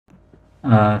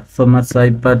Thomas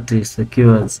Partey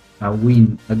secures a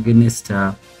win against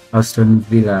Aston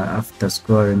Villa after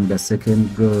scoring the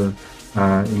second goal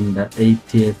in the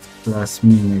 80th plus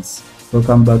minutes.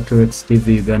 Welcome back to Rex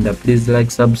TV Uganda. Please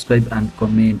like, subscribe, and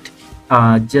comment.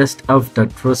 Just after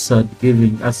Trossard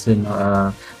giving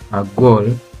Arsenal a goal,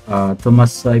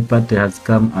 Thomas Partey has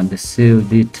come and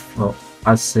sealed it for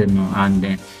Arsenal,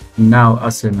 and now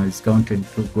Arsenal is counting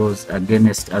 2 goals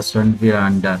against Aston Villa,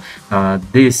 and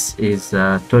this is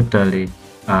totally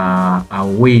a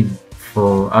win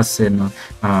for Arsenal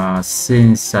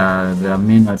since the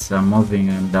minutes are moving,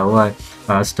 and the way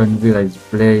Aston Villa is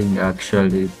playing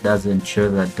actually doesn't show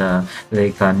that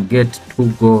they can get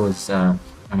 2 goals.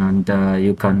 And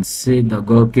you can see the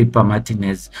goalkeeper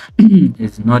Martinez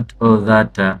is not all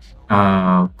that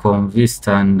convinced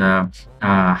and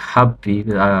happy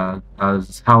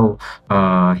as how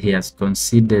he has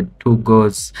conceded 2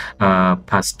 goals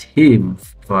past him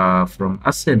from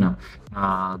Arsenal.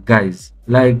 Guys,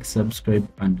 like, subscribe,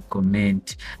 and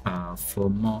comment for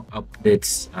more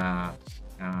updates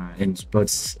in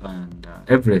sports and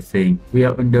everything. We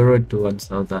are on the road to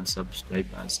 1,000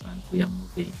 subscribers, and we are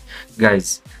moving.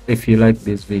 Guys, if you like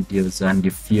these videos and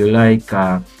if you like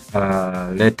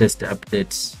latest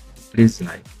updates, please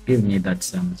give me that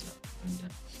thumbs up.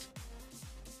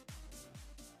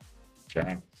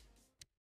 And,